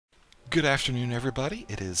Good afternoon, everybody.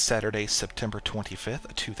 It is Saturday, September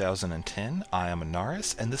 25th, 2010. I am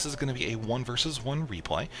Anaris, and this is going to be a 1 versus 1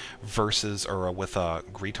 replay with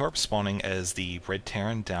Gretorp spawning as the Red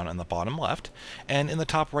Terran down in the bottom left, and in the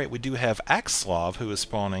top right we do have Axslav, who is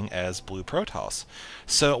spawning as Blue Protoss.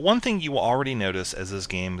 So one thing you will already notice as this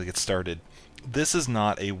game gets started, this is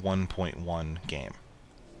not a 1.1 game.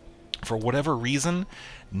 For whatever reason,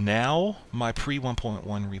 now my pre-1.1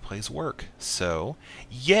 replays work. So,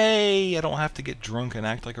 yay! I don't have to get drunk and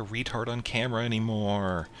act like a retard on camera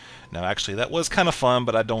anymore. Now, actually, that was kind of fun,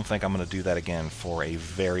 but I don't think I'm going to do that again for a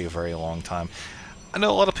very, very long time. I know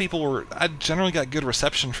a lot of people I generally got good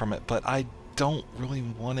reception from it, but I don't really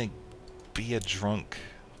want to be a drunk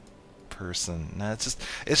person. Nah, it's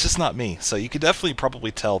just not me. So you could definitely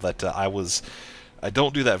probably tell that I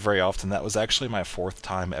don't do that very often. That was actually my 4th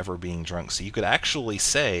time ever being drunk. So you could actually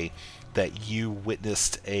say that you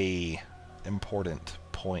witnessed a important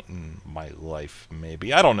point in my life,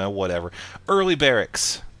 maybe. I don't know, whatever. Early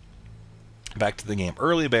barracks. Back to the game.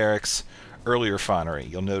 Early barracks, early refinery.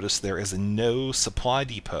 You'll notice there is no supply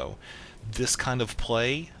depot. This kind of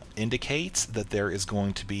play indicates that there is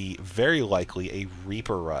going to be very likely a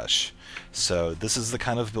Reaper rush. So this is the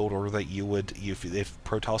kind of build order that you would, if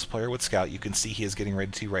Protoss player would scout, you can see he is getting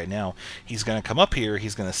ready to right now. He's going to come up here,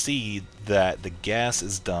 he's going to see that the gas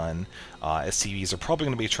is done. SCVs are probably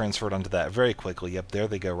going to be transferred onto that very quickly. Yep, there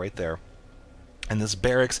they go right there. And this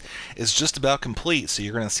barracks is just about complete, so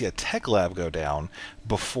you're going to see a tech lab go down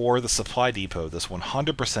before the supply depot. This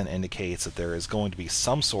 100% indicates that there is going to be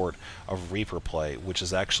some sort of Reaper play, which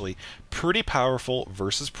is actually pretty powerful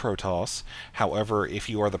versus Protoss. However, if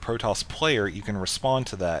you are the Protoss player, you can respond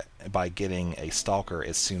to that by getting a Stalker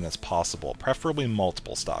as soon as possible, preferably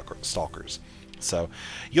multiple Stalkers. So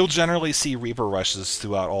you'll generally see Reaper rushes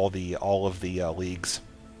throughout all of the leagues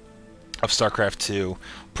of Starcraft 2,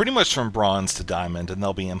 pretty much from Bronze to Diamond, and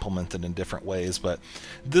they'll be implemented in different ways, but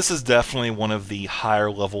this is definitely one of the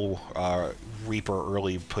higher level Reaper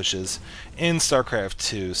early pushes in Starcraft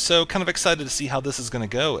 2, so kind of excited to see how this is going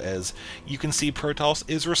to go. As you can see, Protoss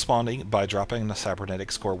is responding by dropping the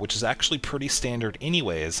cybernetic score, which is actually pretty standard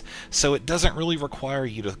anyways, so it doesn't really require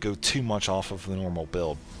you to go too much off of the normal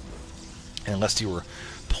build, unless you were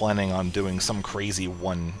planning on doing some crazy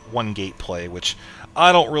one gate play, which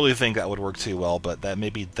I don't really think that would work too well, but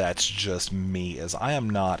maybe that's just me, as I am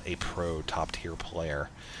not a pro top tier player.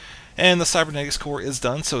 And the cybernetics core is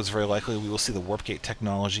done, so it's very likely we will see the warp gate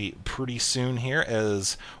technology pretty soon here,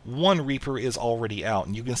 as one Reaper is already out.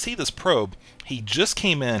 And you can see this probe, he just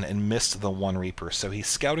came in and missed the one Reaper, so he's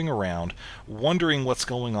scouting around, wondering what's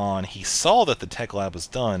going on. He saw that the tech lab was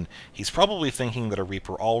done. He's probably thinking that a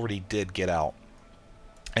Reaper already did get out.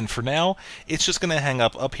 And for now, it's just going to hang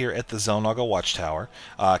up here at the Xel'Naga Watchtower,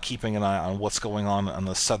 keeping an eye on what's going on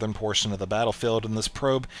the southern portion of the battlefield. And this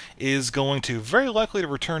probe is going to very likely to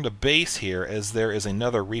return to base here, as there is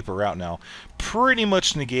another Reaper out now, pretty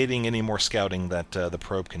much negating any more scouting that the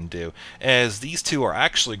probe can do, as these two are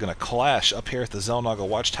actually going to clash up here at the Xel'Naga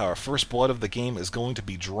Watchtower. First blood of the game is going to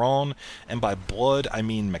be drawn, and by blood I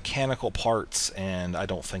mean mechanical parts, and I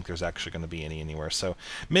don't think there's actually going to be any anywhere. So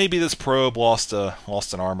maybe this probe lost an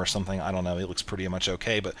arm or something, I don't know. It looks pretty much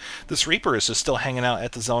okay, but this Reaper is just still hanging out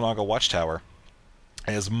at the Xel'Naga Watchtower.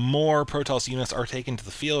 As more Protoss units are taken to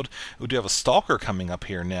the field, we do have a Stalker coming up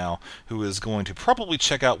here now, who is going to probably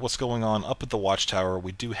check out what's going on up at the Watchtower.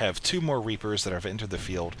 We do have 2 more Reapers that have entered the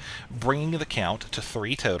field, bringing the count to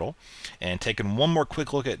 3 total. And taking one more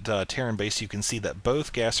quick look at Terran base, you can see that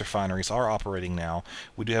both gas refineries are operating now.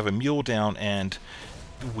 We do have a mule down, and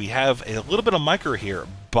we have a little bit of micro here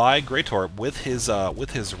by Gretorp with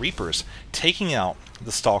his Reapers, taking out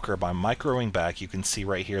the Stalker by microing back. You can see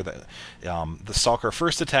right here that the Stalker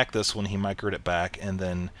first attacked this one, he microed it back, and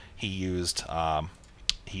then he used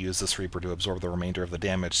this Reaper to absorb the remainder of the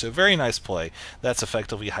damage. So very nice play. That's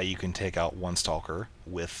effectively how you can take out one Stalker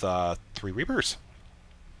with 3 Reapers.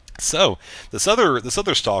 So this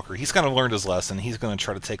other Stalker, he's kind of learned his lesson. He's going to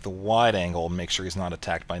try to take the wide angle and make sure he's not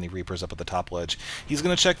attacked by any Reapers up at the top ledge. He's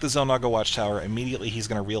going to check the Xel'Naga Watchtower. Immediately he's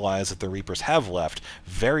going to realize that the Reapers have left,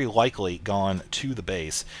 very likely gone to the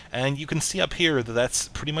base. And you can see up here that that's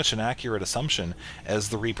pretty much an accurate assumption, as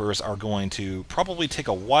the Reapers are going to probably take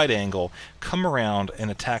a wide angle, come around,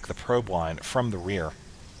 and attack the probe line from the rear.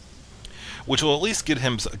 which will at least get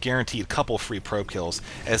him a guaranteed couple free probe kills,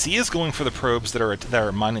 as he is going for the probes that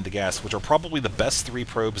are mining the gas, which are probably the best 3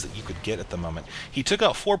 probes that you could get at the moment. He took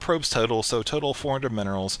out 4 probes total, so total 400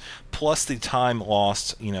 minerals, plus the time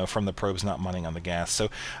lost, from the probes not mining on the gas. So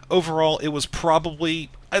overall, it was probably,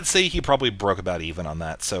 I'd say he probably broke about even on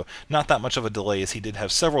that, so not that much of a delay, as he did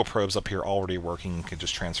have several probes up here already working and could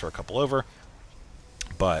just transfer a couple over.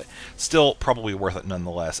 But still probably worth it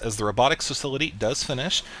nonetheless. As the robotics facility does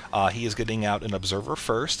finish, he is getting out an observer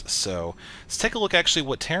first. So let's take a look actually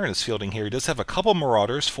what Terran is fielding here. He does have a couple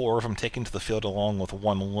marauders, 4 of them taken to the field along with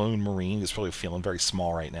 1 lone marine. He's probably feeling very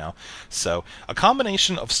small right now. So a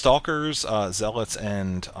combination of stalkers, zealots,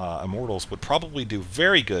 and immortals would probably do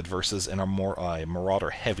very good versus in a more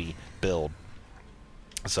marauder heavy build.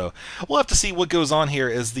 So we'll have to see what goes on here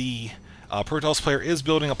as the Protoss player is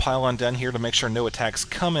building a pylon down here to make sure no attacks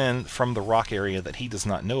come in from the rock area that he does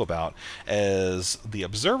not know about, as the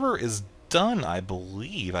observer is done, I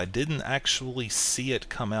believe. I didn't actually see it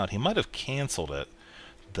come out. He might have canceled it,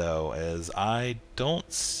 though, as I don't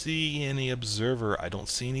see any observer. I don't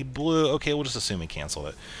see any blue. Okay, we'll just assume he canceled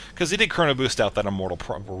it, because he did chrono boost out that immortal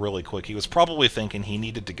really quick. He was probably thinking he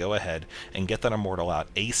needed to go ahead and get that immortal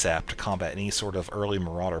out ASAP to combat any sort of early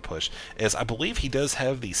marauder push, as I believe he does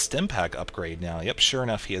have the stem pack upgrade now. Yep, sure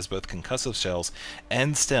enough, he has both concussive shells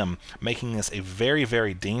and stem, making this a very,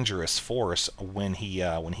 very dangerous force when he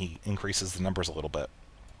increases the numbers a little bit.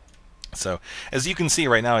 So, as you can see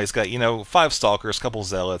right now, he's got, 5 stalkers, couple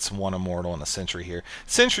zealots, 1 immortal, and a sentry here.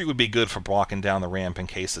 Sentry would be good for blocking down the ramp in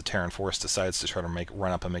case the Terran force decides to try to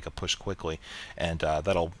run up and make a push quickly, and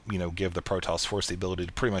that'll, give the Protoss force the ability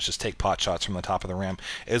to pretty much just take pot shots from the top of the ramp.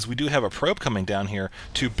 As we do have a probe coming down here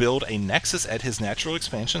to build a nexus at his natural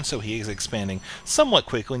expansion, so he is expanding somewhat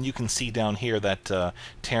quickly, and you can see down here that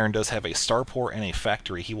Terran does have a starport and a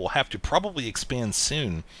factory. He will have to probably expand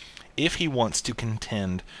soon if he wants to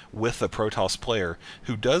contend with the Protoss player,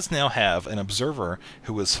 who does now have an observer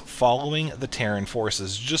who is following the Terran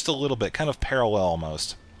forces just a little bit, kind of parallel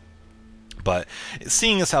almost. But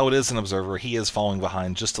seeing as how it is an observer, he is falling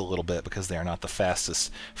behind just a little bit because they are not the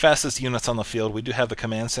fastest units on the field. We do have the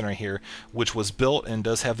command center here, which was built and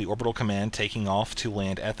does have the orbital command taking off to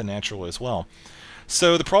land at the natural as well.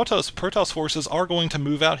 So the Protoss forces are going to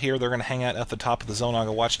move out here. They're going to hang out at the top of the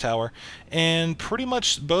Zonaga watchtower, and pretty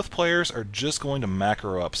much both players are just going to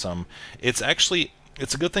macro up some. It's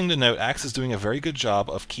a good thing to note. Axe is doing a very good job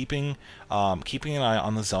of keeping an eye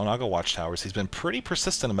on the Zonaga watchtowers. He's been pretty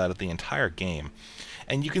persistent about it the entire game.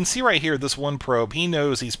 And you can see right here, this one probe, he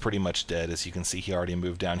knows he's pretty much dead. As you can see, he already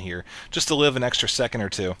moved down here just to live an extra second or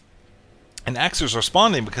two. And Axe is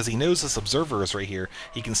responding because he knows this observer is right here.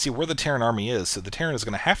 He can see where the Terran army is, so the Terran is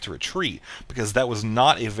going to have to retreat, because that was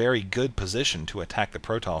not a very good position to attack the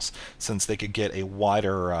Protoss, since they could get a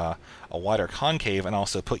wider concave and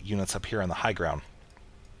also put units up here on the high ground.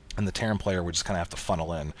 And the Terran player would just kind of have to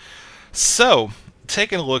funnel in. So,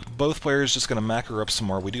 taking a look, both players just going to macro up some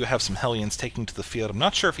more. We do have some Hellions taking to the field. I'm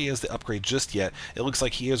not sure if he has the upgrade just yet. It looks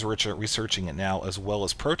like he is researching it now, as well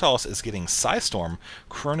as Protoss is getting Psystorm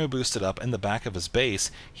chrono boosted up in the back of his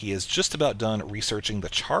base. He is just about done researching the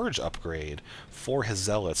charge upgrade for his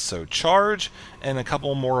zealots. So charge and a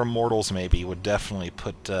couple more immortals maybe would definitely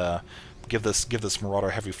give this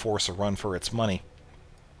Marauder heavy force a run for its money.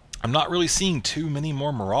 I'm not really seeing too many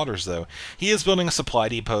more Marauders, though. He is building a supply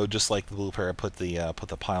depot, just like the blue pair put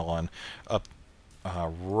the pylon up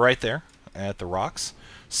right there at the rocks.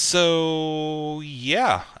 So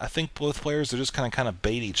yeah, I think both players are just kind of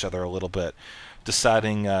bait each other a little bit,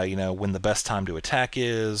 deciding when the best time to attack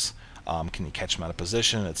is. Can you catch him out of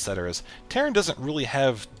position, etc. Terran doesn't really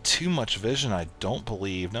have too much vision, I don't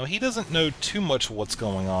believe. No, he doesn't know too much what's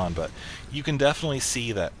going on, but you can definitely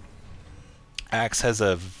see that Axe has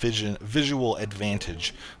a visual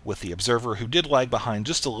advantage with the observer, who did lag behind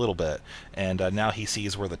just a little bit, and now he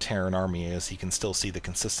sees where the Terran army is. He can still see the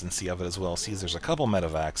consistency of it as well. Sees there's a couple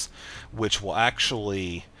medevacs, which will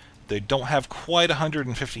actually... They don't have quite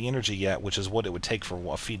 150 energy yet, which is what it would take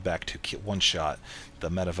for a feedback to one-shot the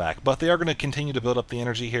medevac. But they are going to continue to build up the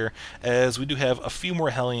energy here, as we do have a few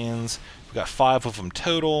more Hellions. We've got 5 of them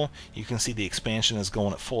total. You can see the expansion is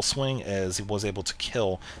going at full swing, as he was able to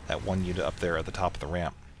kill that one unit up there at the top of the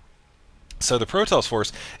ramp. So the Protoss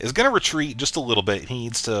force is going to retreat just a little bit. He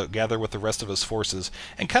needs to gather with the rest of his forces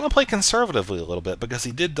and kind of play conservatively a little bit, because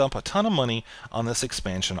he did dump a ton of money on this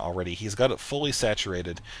expansion already. He's got it fully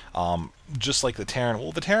saturated, just like the Terran.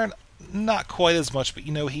 Well, the Terran, not quite as much, but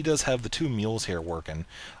he does have the 2 mules here working.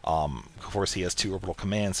 Of course, he has 2 orbital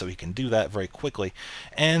commands, so he can do that very quickly.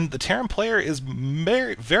 And the Terran player is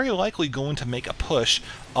very likely going to make a push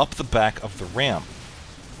up the back of the ramp.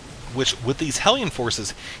 which with these Hellion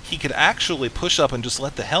forces, he could actually push up and just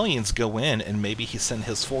let the Hellions go in, and maybe he send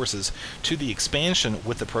his forces to the expansion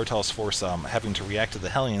with the Protoss force having to react to the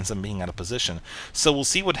Hellions and being out of position. So we'll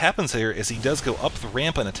see what happens here as he does go up the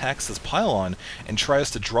ramp and attacks this pylon and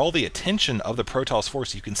tries to draw the attention of the Protoss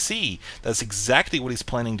force. You can see that's exactly what he's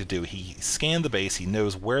planning to do. He scanned the base, he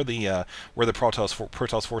knows where the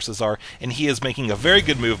Protoss forces are, and he is making a very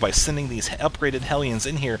good move by sending these upgraded Hellions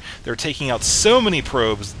in here. They're taking out so many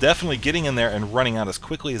probes, definitely getting in there and running out as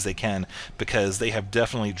quickly as they can, because they have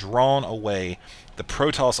definitely drawn away the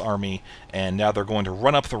Protoss army, and now they're going to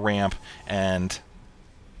run up the ramp. And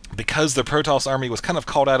because the Protoss army was kind of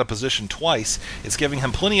called out of position twice, it's giving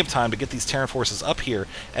him plenty of time to get these Terran forces up here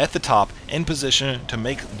at the top in position to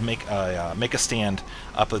make a stand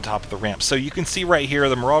up at the top of the ramp. So you can see right here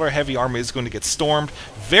the Marauder heavy army is going to get stormed.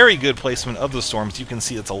 Very good placement of the storms. You can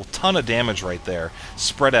see it's a ton of damage right there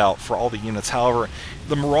spread out for all the units. However,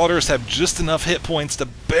 the Marauders have just enough hit points to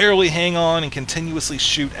barely hang on and continuously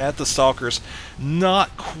shoot at the Stalkers.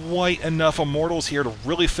 Not quite enough Immortals here to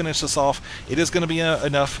really finish this off. It is going to be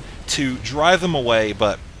enough to drive them away,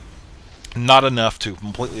 but not enough to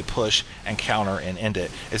completely push and counter and end it.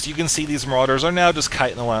 As you can see, these Marauders are now just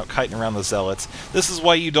kiting around the Zealots. This is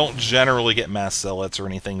why you don't generally get mass Zealots or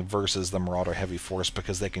anything versus the Marauder heavy force,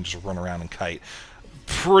 because they can just run around and kite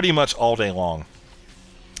pretty much all day long.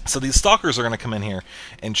 So these Stalkers are going to come in here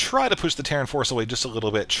and try to push the Terran force away just a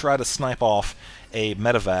little bit, try to snipe off a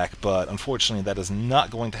medevac, but unfortunately that is not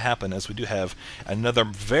going to happen, as we do have another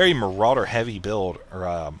very Marauder heavy build,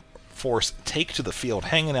 or force, take to the field,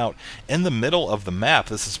 hanging out in the middle of the map.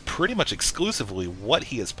 This is pretty much exclusively what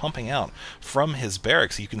he is pumping out from his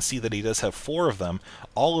barracks. You can see that he does have 4 of them.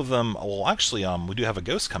 All of them, well actually we do have a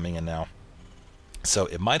Ghost coming in now, so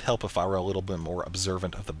it might help if I were a little bit more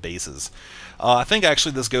observant of the bases. I think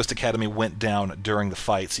actually this Ghost Academy went down during the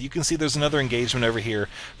fight, so you can see there's another engagement over here.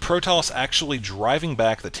 Protoss actually driving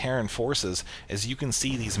back the Terran forces. As you can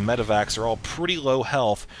see, these medevacs are all pretty low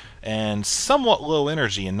health and somewhat low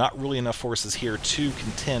energy, and not really enough forces here to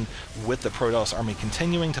contend with the Protoss army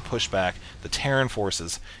continuing to push back the Terran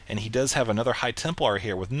forces. And he does have another High Templar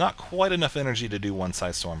here with not quite enough energy to do one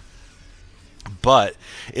Side Storm. But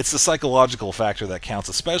it's the psychological factor that counts,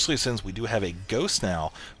 especially since we do have a Ghost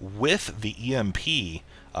now with the EMP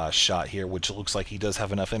shot here, which looks like he does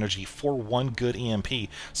have enough energy for one good EMP.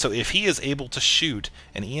 So if he is able to shoot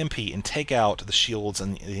an EMP and take out the shields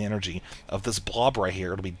and the energy of this blob right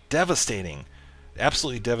here, it'll be devastating,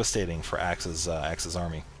 absolutely devastating for Axe's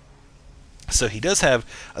army. So he does have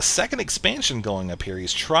a second expansion going up here.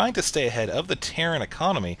 He's trying to stay ahead of the Terran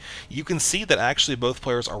economy. You can see that actually both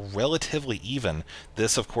players are relatively even.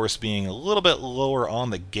 This, of course, being a little bit lower on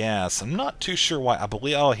the gas. I'm not too sure why. I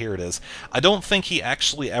believe, oh, here it is. I don't think he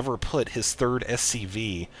actually ever put his 3rd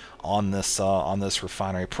SCV on this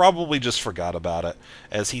refinery. Probably just forgot about it,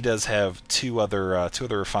 as he does have two other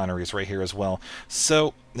refineries right here as well.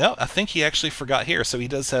 So no, I think he actually forgot here. So he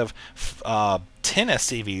does have 10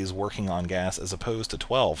 SCVs working on gas as opposed to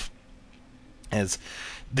 12. As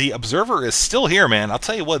the Observer is still here, man. I'll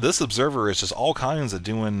tell you what, this Observer is just all kinds of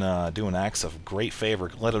doing acts of great favor.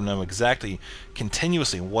 Let him know exactly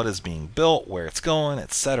continuously what is being built, where it's going,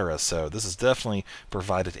 etc. So this has definitely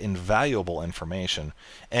provided invaluable information,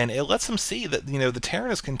 and it lets him see that, you know, the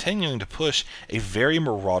Terran is continuing to push a very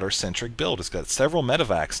Marauder-centric build. It's got several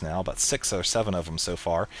medevacs now, about 6 or 7 of them so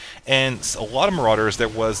far, and a lot of Marauders. There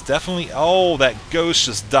was definitely, oh, that Ghost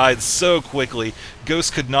just died so quickly.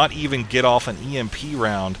 Ghost could not even get off an EMP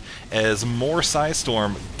round, as more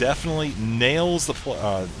Psystorm definitely nails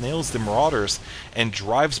the Marauders and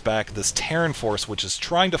drives back this Terran force, which is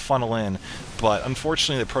trying to funnel in, but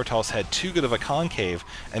unfortunately the Protoss had too good of a concave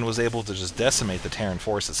and was able to just decimate the Terran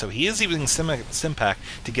forces. So he is using Simpack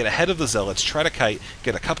to get ahead of the Zealots, try to kite,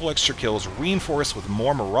 get a couple extra kills, reinforce with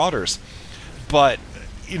more Marauders, but,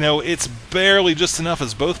 you know, it's barely just enough,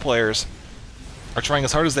 as both players are trying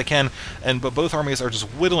as hard as they can, but both armies are just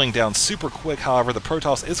whittling down super quick. However, the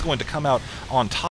Protoss is going to come out on top.